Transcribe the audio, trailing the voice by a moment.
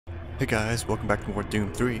Hey guys, welcome back to more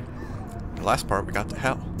Doom 3. The last part we got to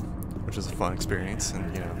hell, which was a fun experience,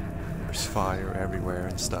 and you know, there's fire everywhere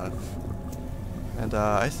and stuff. And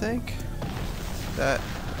I think that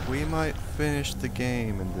we might finish the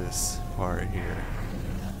game in this part here.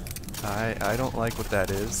 I don't like what that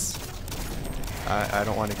is. I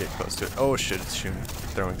don't want to get close to it. Oh shit, it's shooting,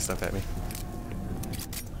 throwing stuff at me.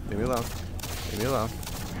 Leave me alone. Leave me alone.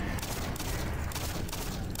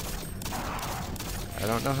 I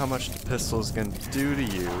don't know how much the pistol is going to do to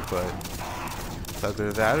you, but it's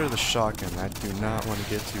either that or the shotgun. I do not want to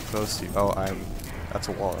get too close to you. Oh, that's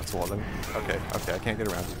a wall, that's a wall. Okay, I can't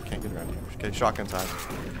get around you. Can't get around you. Okay, shotgun time.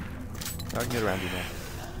 I can get around you now.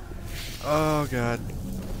 Oh, God.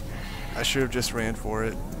 I should have just ran for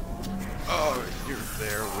it. Oh, you're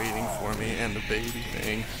there waiting for me, and the baby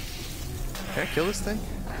thing. Can I kill this thing?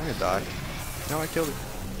 I'm gonna die. No, I killed it.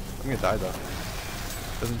 I'm gonna die, though.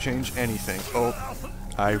 Doesn't change anything. Oh,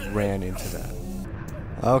 I ran into that.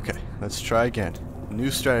 Okay, let's try again.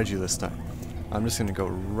 New strategy this time. I'm just gonna go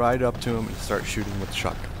right up to him and start shooting with the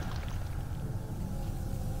shotgun.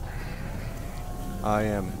 I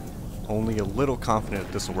am only a little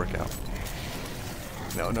confident this will work out.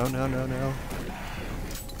 No.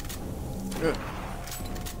 Good.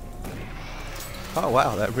 Oh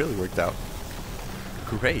wow, that really worked out.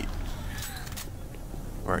 Great.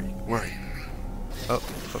 Where are you? Where are you? Oh,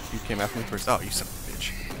 you came after me first. Oh, you son of a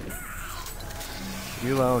bitch.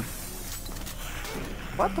 Leave me alone.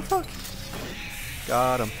 What the fuck?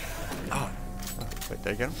 Got him. Oh, wait,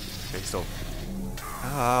 did I get him? Okay, still.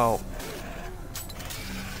 Ow.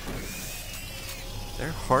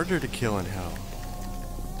 They're harder to kill in hell.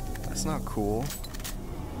 That's not cool.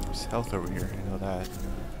 There's health over here, I know that.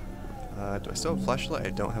 Do I still have a flashlight?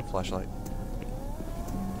 I don't have a flashlight.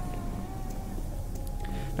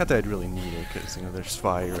 Not that I'd really need it, because, you know, there's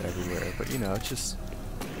fire everywhere, but, you know, it's just...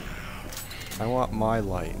 I want my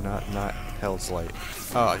light, not hell's light.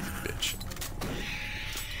 Oh, you bitch.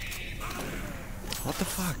 What the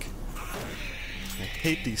fuck? I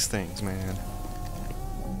hate these things, man.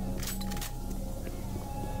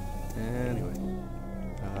 Anyway.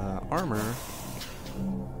 Armor.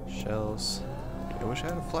 Shells. I wish I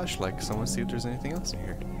had a flashlight, because I want to see if there's anything else in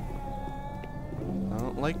here. I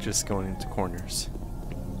don't like just going into corners.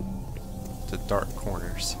 To dark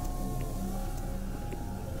corners.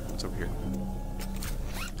 What's over here?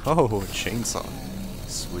 Oh, a chainsaw.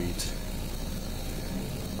 Sweet.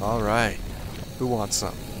 Alright. Who wants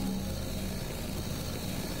some?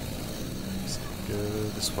 Let's go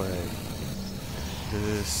this way.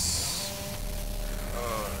 This.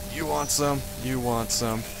 You want some? You want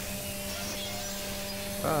some?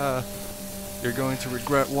 You're going to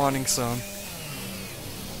regret wanting some.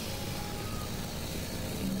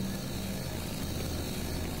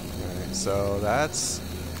 So that's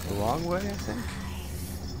the wrong way, I think.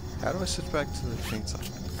 How do I switch back to the chainsaw?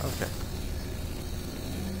 Okay.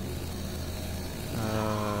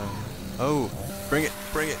 Oh, bring it,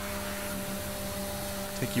 bring it.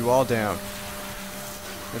 Take you all down.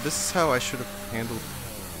 Now, this is how I should have handled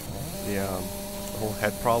the whole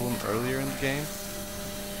head problem earlier in the game.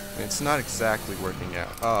 I mean, it's not exactly working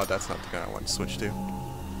out. Oh, that's not the gun I want to switch to.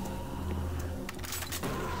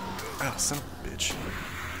 Oh, son of a bitch.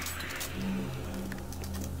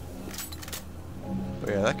 Oh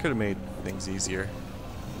yeah, that could have made things easier.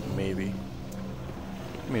 Maybe.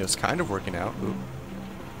 I mean, it's kind of working out. Ooh.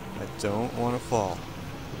 I don't want to fall.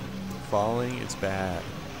 Falling is bad.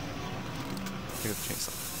 Pick up the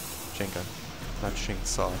chainsaw. Chain gun. Not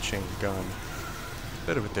chainsaw, chain gun.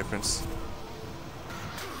 Bit of a difference.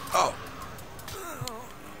 Oh!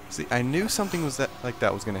 See, I knew something was like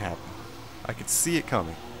that was going to happen. I could see it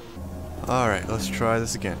coming. Alright, let's try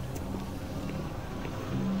this again.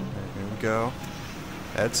 Here we go.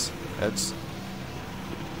 Heads. Heads.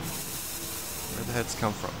 Where'd the heads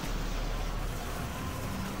come from?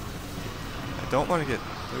 I don't want to get...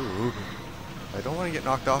 Ooh. I don't want to get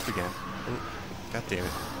knocked off again. Ooh. God damn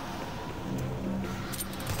it.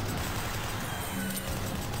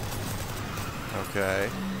 Okay.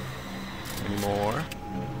 Any more?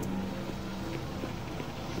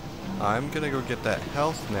 I'm gonna go get that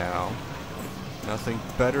health now. Nothing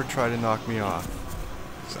better try to knock me off.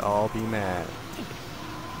 So I'll be mad.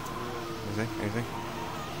 Anything? Anything?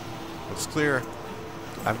 Looks clear.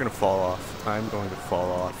 I'm gonna fall off. I'm going to fall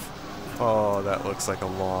off. Oh, that looks like a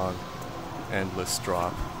long, endless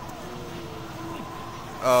drop.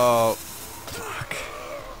 Oh, fuck.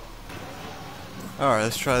 Alright,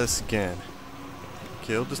 let's try this again.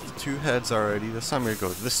 Killed just the two heads already. This time we're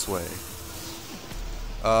gonna go this way.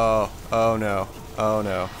 Oh no. Oh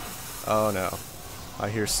no. Oh no. I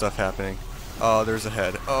hear stuff happening. Oh, there's a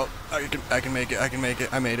head. Oh, I can make it. I can make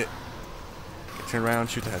it. I made it. Okay, turn around,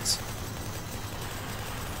 shoot the heads.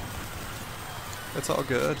 It's all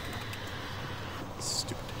good.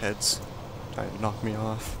 Stupid heads trying to knock me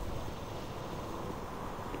off.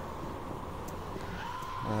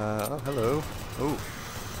 Oh, hello. Oh.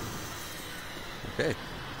 Okay.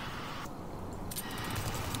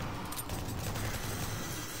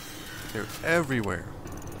 They're everywhere.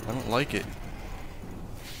 I don't like it.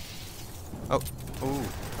 Oh. Oh.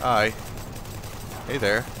 Hi. Hey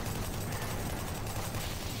there.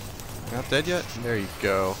 You're not dead yet? There you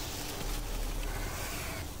go.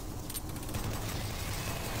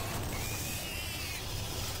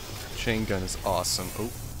 Chain gun is awesome. Oh.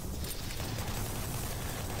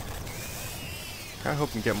 I hope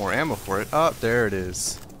we can get more ammo for it. Oh, there it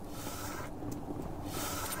is.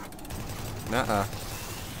 Nuh-uh.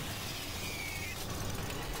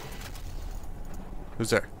 Who's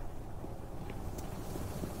there?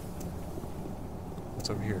 What's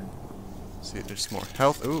over here? See, there's more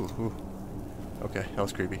health. Ooh, ooh. Okay,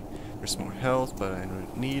 health's creepy. There's more health, but I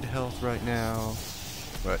don't need health right now.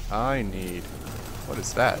 But I need... What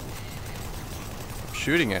is that? I'm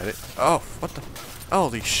shooting at it. Oh, what the...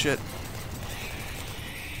 Holy shit.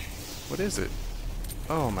 What is it?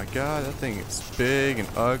 Oh my god, that thing is big and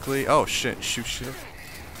ugly. Oh shit, shoot shit.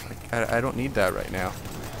 I don't need that right now.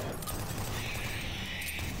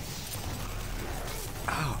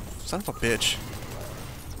 Oh, son of a bitch.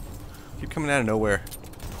 Keep coming out of nowhere.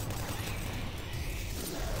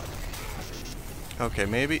 Okay,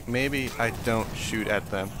 maybe I don't shoot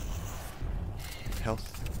at them. Health.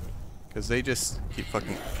 Because they just keep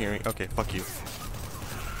fucking appearing. Okay, fuck you.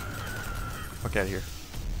 Fuck out of here.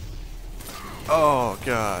 Oh,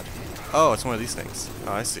 God. Oh, it's one of these things.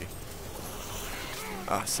 Oh, I see.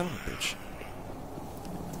 Ah, son of a bitch.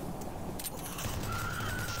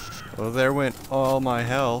 Well, there went all my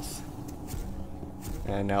health.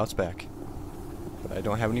 And now it's back. But I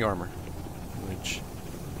don't have any armor. Which...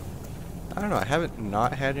 I don't know, I haven't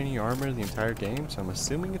not had any armor the entire game, so I'm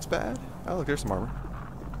assuming it's bad. Oh, look, there's some armor.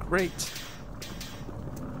 Great.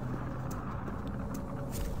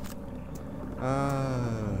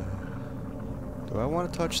 Do I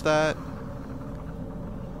want to touch that?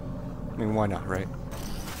 I mean, why not, right?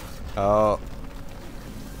 Oh.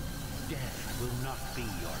 Death will not be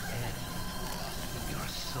your end. Your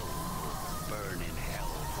soul will burn in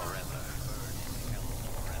hell forever.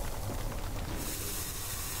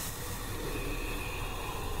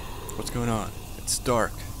 What's going on? It's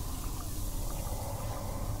dark.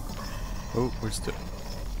 Oh, where's the...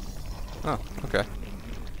 Oh, okay.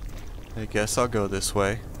 I guess I'll go this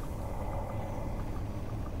way.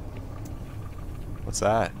 What's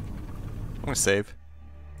that? I'm gonna save.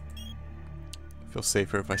 I feel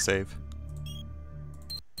safer if I save.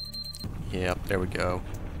 Yep, there we go.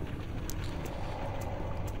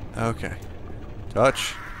 Okay.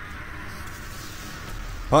 Touch.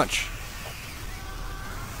 Punch.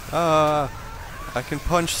 I can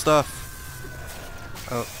punch stuff.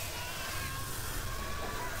 Oh.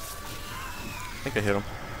 I think I hit him.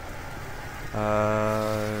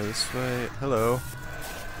 This way. Hello.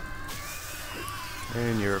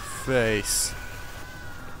 In your face.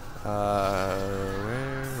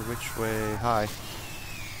 Where? Which way? Hi.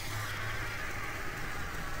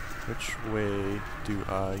 Which way do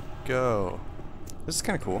I go? This is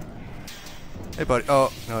kind of cool. Hey, buddy.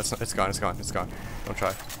 Oh, no, it's not. It's gone. It's gone. It's gone. Don't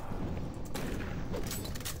try.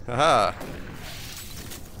 Haha.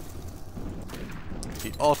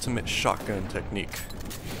 The ultimate shotgun technique.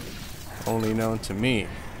 Only known to me.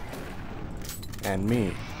 And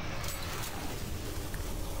me.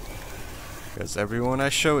 Because everyone I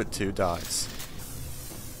show it to dies.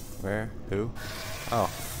 Where? Who? Oh.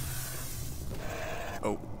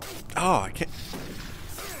 Oh. Oh, I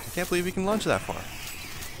can't believe we can launch that far.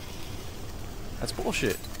 That's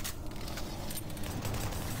bullshit.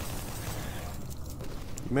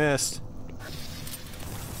 You missed.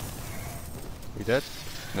 You dead?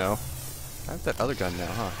 No. I have that other gun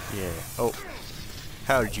now, huh? Yeah. Oh.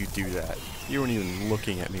 How did you do that? You weren't even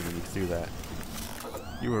looking at me when you threw that.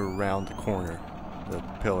 You were around the corner. The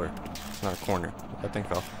pillar. It's not a corner. That thing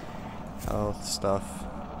fell. Health stuff.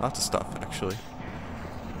 Lots of stuff, actually.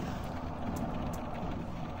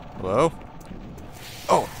 Hello?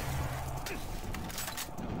 Oh!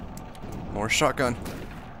 More shotgun.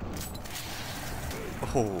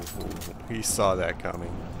 Oh, he saw that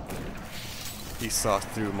coming. He saw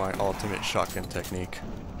through my ultimate shotgun technique.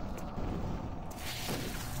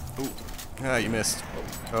 Ooh. Ah, you missed.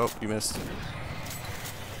 Oh, you missed.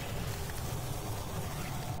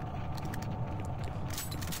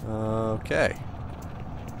 Okay.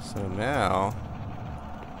 So now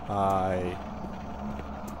why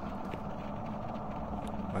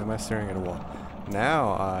am I staring at a wall?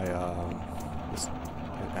 Now I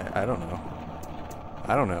don't know.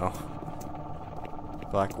 I don't know.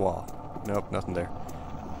 Black wall. Nope, nothing there.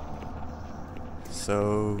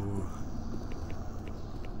 So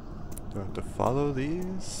do I have to follow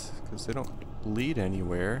these? Because they don't lead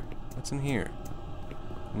anywhere. What's in here?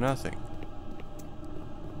 Nothing.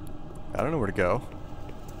 I don't know where to go.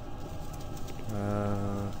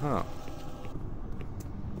 Huh.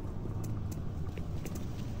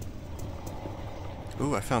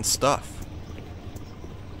 Ooh, I found stuff.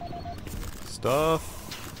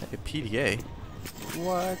 Stuff. Hey, PDA.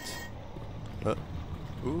 What?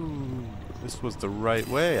 Ooh, this was the right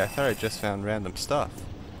way. I thought I just found random stuff.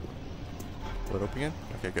 Will it open again?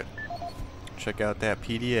 Okay, good. Check out that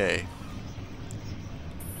PDA.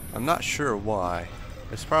 I'm not sure why.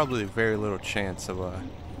 There's probably very little chance of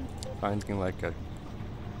finding like a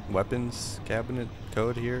weapons cabinet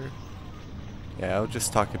code here. Yeah, I was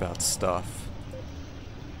just talking about stuff.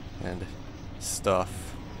 And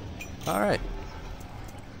stuff. Alright.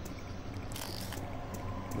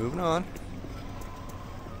 Moving on.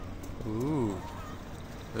 Ooh.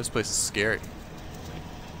 This place is scary.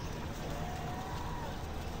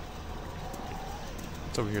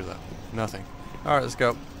 What's over here though? Nothing. Alright, let's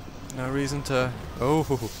go. No reason to...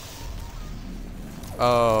 Oh.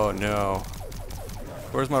 Oh no.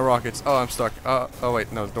 Where's my rockets? Oh, I'm stuck. Oh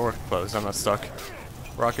wait, no, the door closed. I'm not stuck.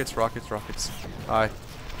 Rockets, rockets, rockets. Hi.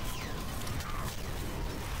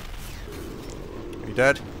 Are you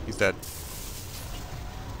dead? He's dead.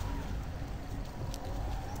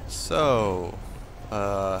 So,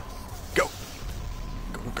 go! Go,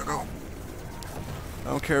 go, go! I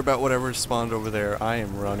don't care about whatever spawned over there. I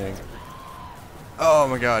am running. Oh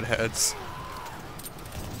my god, heads.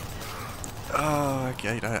 Oh,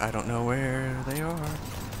 okay, I don't know where they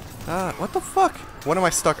are. What the fuck? What am I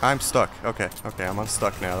stuck? I'm stuck. Okay, okay, I'm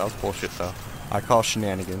unstuck now. That was bullshit though. I call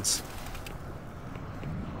shenanigans.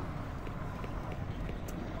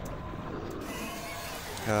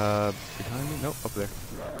 Behind me? Nope, up there.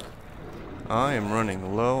 I am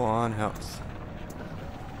running low on health.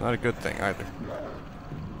 Not a good thing either.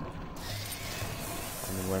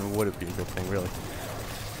 I mean, when would it be a good thing, really?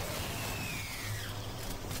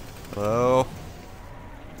 Hello?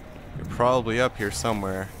 You're probably up here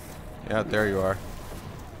somewhere. Yeah, there you are.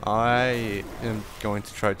 I am going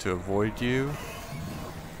to try to avoid you.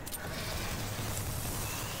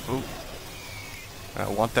 Ooh. I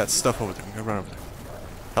want that stuff over there. I'm gonna run over there.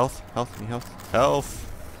 Health? Health? Any health? Health!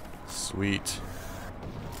 Sweet.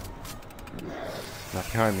 Not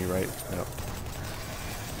behind me, right? No.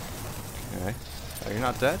 Okay. Oh, you're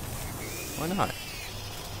not dead? Why not?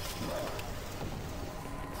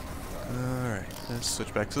 Alright, let's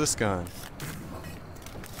switch back to this gun.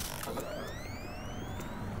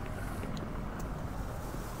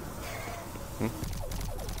 You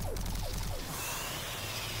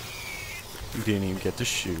didn't even get to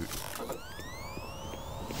shoot.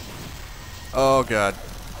 Oh god.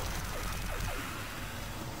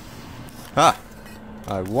 Ha!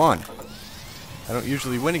 I won. I don't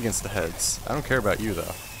usually win against the heads. I don't care about you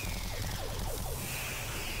though.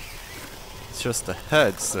 It's just the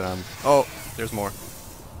heads that I'm... Oh, there's more.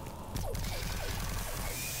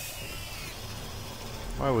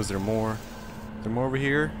 Why was there more? Is there more over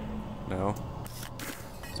here? No.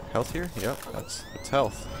 Is there health here? Yep, that's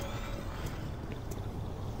health.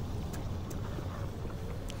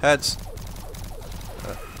 Heads.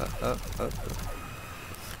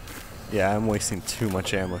 Yeah, I'm wasting too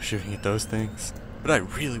much ammo shooting at those things. But I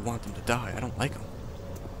really want them to die. I don't like them.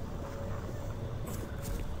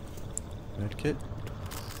 Medkit.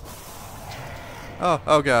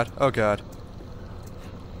 Oh god, oh god.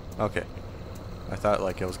 Okay. I thought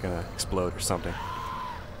like it was gonna explode or something.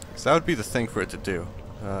 So that would be the thing for it to do.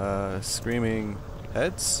 Screaming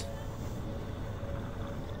heads?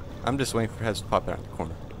 I'm just waiting for heads to pop out of the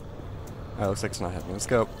corner. Oh, looks like it's not happening. Let's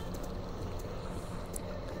go.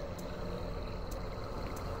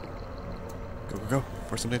 Go, go, go.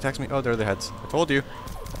 Before somebody attacks me. Oh, there are the heads. I told you.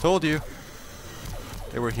 I told you.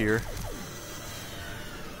 They were here.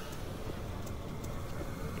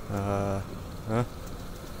 Huh?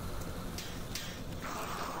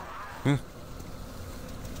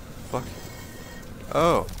 Fuck.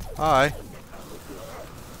 Oh, hi.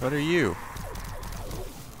 What are you?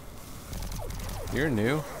 You're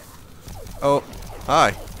new. Oh,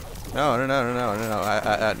 hi. No, no, no, no, no,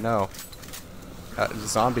 no, no.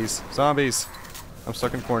 Zombies. Zombies. I'm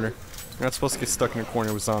stuck in a corner. You're not supposed to get stuck in a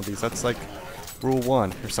corner with zombies. That's like rule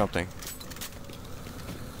 1 or something.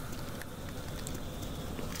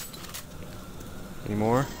 Any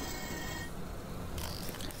more?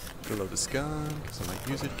 Reload this gun, because I might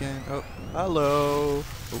use it again. Oh, hello!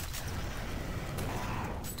 Oh.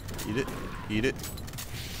 Eat it. Eat it.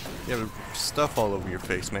 You have stuff all over your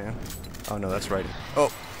face, man. Oh no, that's writing.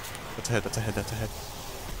 Oh! That's a head, that's a head, that's a head.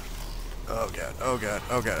 Oh god, oh god,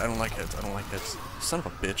 oh god, I don't like heads, I don't like heads. Son of a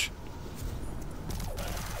bitch.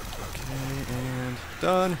 Okay, and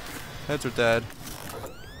done. Heads are dead.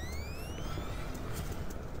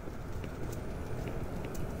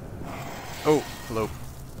 Oh, hello.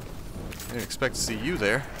 I didn't expect to see you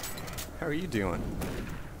there. How are you doing?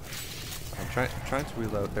 I'm trying to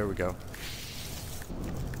reload. There we go.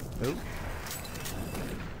 Oh.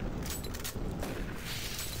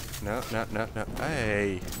 No, no, no, no.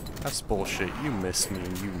 Hey, that's bullshit. You missed me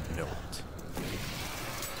and you know it.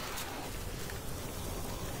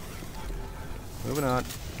 Moving on.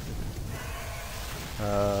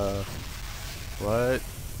 What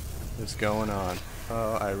is going on?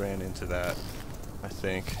 Oh, I ran into that, I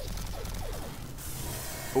think.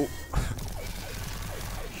 Oh.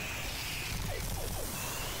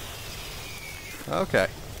 Okay.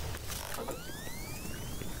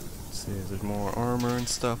 See, there's more armor and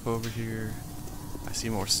stuff over here. I see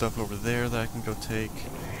more stuff over there that I can go take.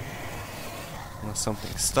 Unless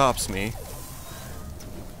something stops me.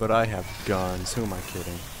 But I have guns. Who am I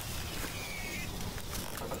kidding?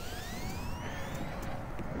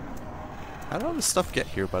 How did all this stuff get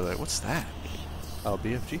here, by the way? What's that? Oh,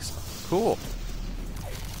 BFG stuff. Cool.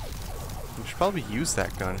 We should probably use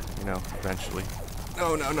that gun, you know, eventually.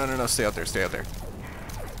 No, no, no, no, no. Stay out there. Stay out there.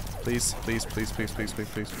 Please, please, please, please, please, please,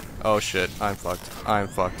 please. Oh, shit. I'm fucked. I'm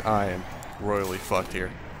fucked. I am royally fucked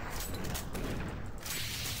here.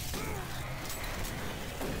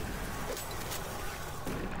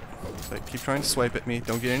 So keep trying to swipe at me.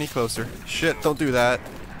 Don't get any closer. Shit, don't do that.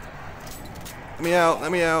 Let me out.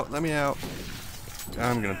 Let me out. Let me out.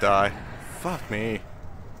 I'm gonna die. Fuck me.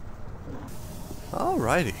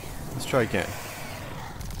 Alrighty. Let's try again.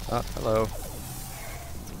 Oh, hello.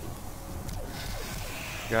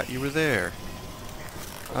 Forgot you were there.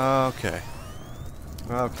 Okay.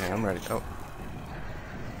 Okay, I'm ready. Oh.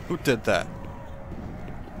 Who did that?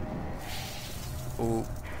 Oh.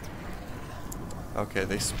 Okay,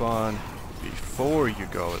 they spawn before you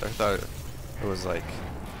go. I thought it was like,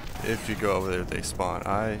 if you go over there, they spawn.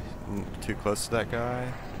 Too close to that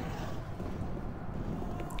guy.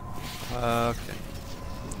 Okay.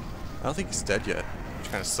 I don't think he's dead yet, which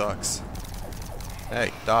kind of sucks.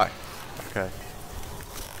 Hey, die. Okay.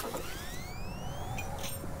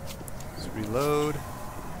 Let's reload.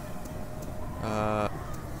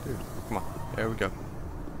 Dude, come on. There we go.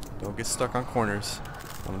 Don't get stuck on corners.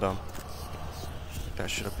 I'm dumb. Pick that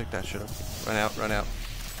shit up, pick that shit up. Run out, run out.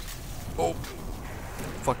 Oh!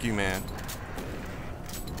 Fuck you, man.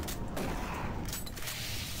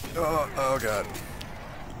 Oh god.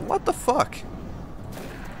 What the fuck?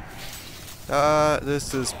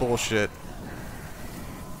 This is bullshit.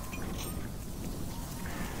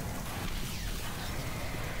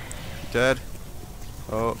 Dead?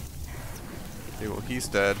 Oh. Okay, well, he's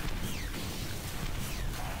dead.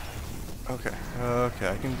 Okay, okay,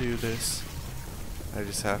 I can do this. I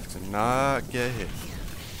just have to not get hit.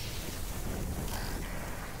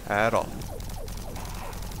 At all.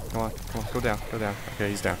 Come on, go down, go down. Okay,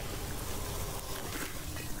 he's down.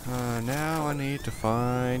 Now I need to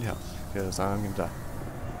find health, because I'm gonna die.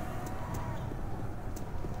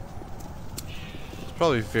 There's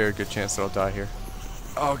probably a very good chance that I'll die here.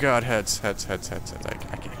 Oh god, heads. I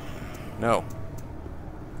can't. No.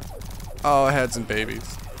 Oh, heads and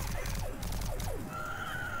babies.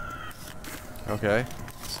 Okay,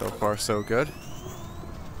 so far so good.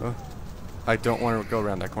 Oh, I don't want to go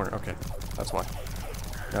around that corner. Okay, that's why.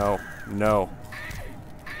 No, no,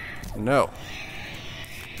 no.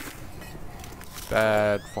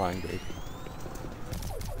 Bad flying baby.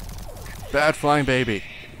 Bad flying baby.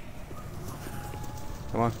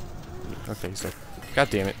 Come on. Okay, he's dead. God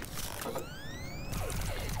damn it.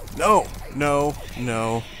 No, no,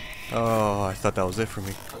 no. Oh, I thought that was it for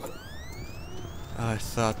me. I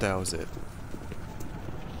thought that was it.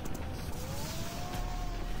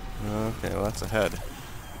 Okay, well that's a head.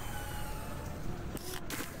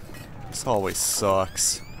 This hallway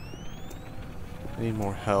sucks. I need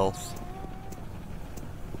more health.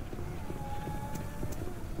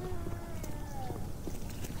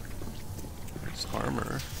 There's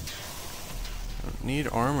armor. I don't need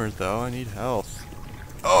armor though, I need health.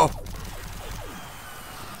 Oh!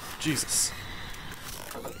 Jesus.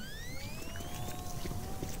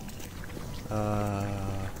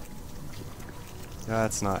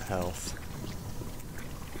 That's not health.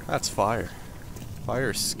 That's fire.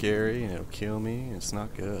 Fire's scary and it'll kill me. It's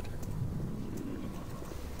not good.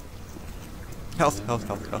 Health, health,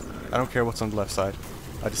 health, health. I don't care what's on the left side.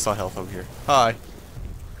 I just saw health over here. Hi.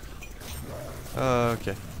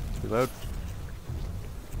 Okay. Reload.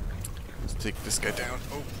 Let's take this guy down.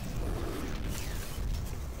 Oh.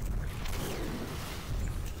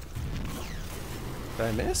 Did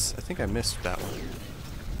I miss? I think I missed that one.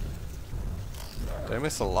 Did I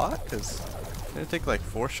miss a lot? Because didn't it take like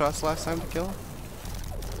 4 shots last time to kill him?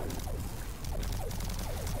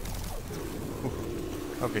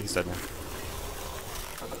 Ooh. Okay, he's dead now.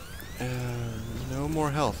 No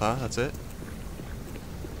more health, huh? That's it?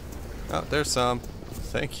 Oh, there's some.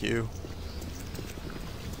 Thank you.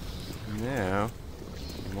 Now.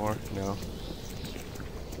 Any more? No.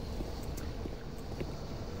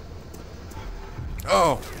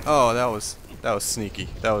 Oh! Oh, that was sneaky.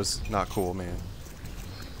 That was not cool, man.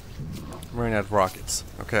 I'm running out of rockets,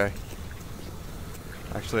 okay?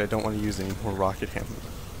 Actually, I don't want to use any more rocket ammo.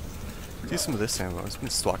 Let's use some of this ammo. It's been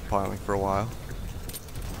stockpiling for a while.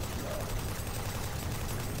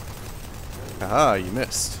 Ah, you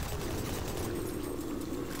missed.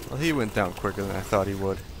 Well, he went down quicker than I thought he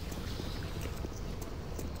would.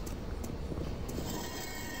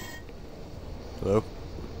 Hello?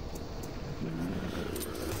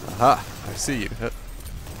 Aha! I see you.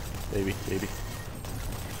 Baby, baby.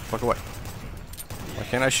 Fuck away. Why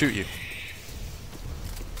can't I shoot you?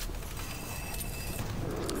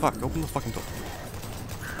 Fuck, open the fucking door.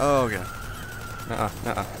 Oh, God. Nuh-uh,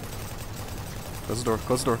 nuh-uh. Close the door,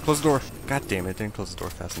 close the door, close the door. God damn it, didn't close the door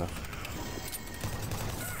fast enough.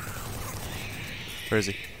 Where is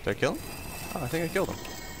he? Did I kill him? Oh, I think I killed him.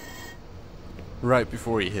 Right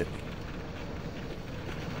before he hit me.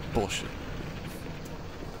 Bullshit.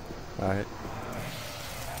 Alright.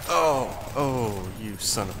 Oh, oh, you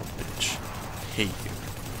son of a bitch. Hate you.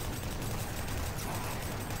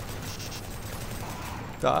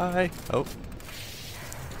 Die. Oh.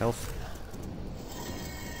 Health.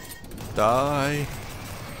 Die.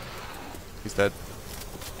 He's dead.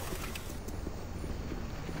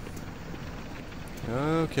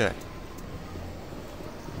 Okay.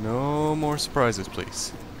 No more surprises,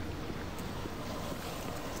 please.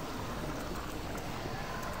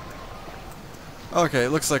 Okay, it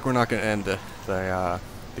looks like we're not going to end the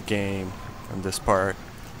game on this part.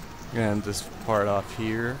 I'm going to end this part off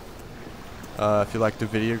here. If you liked the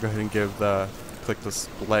video, go ahead and click this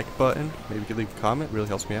like button. Maybe you can leave a comment, it really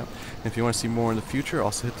helps me out. And if you want to see more in the future,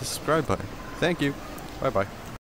 also hit the subscribe button. Thank you. Bye bye.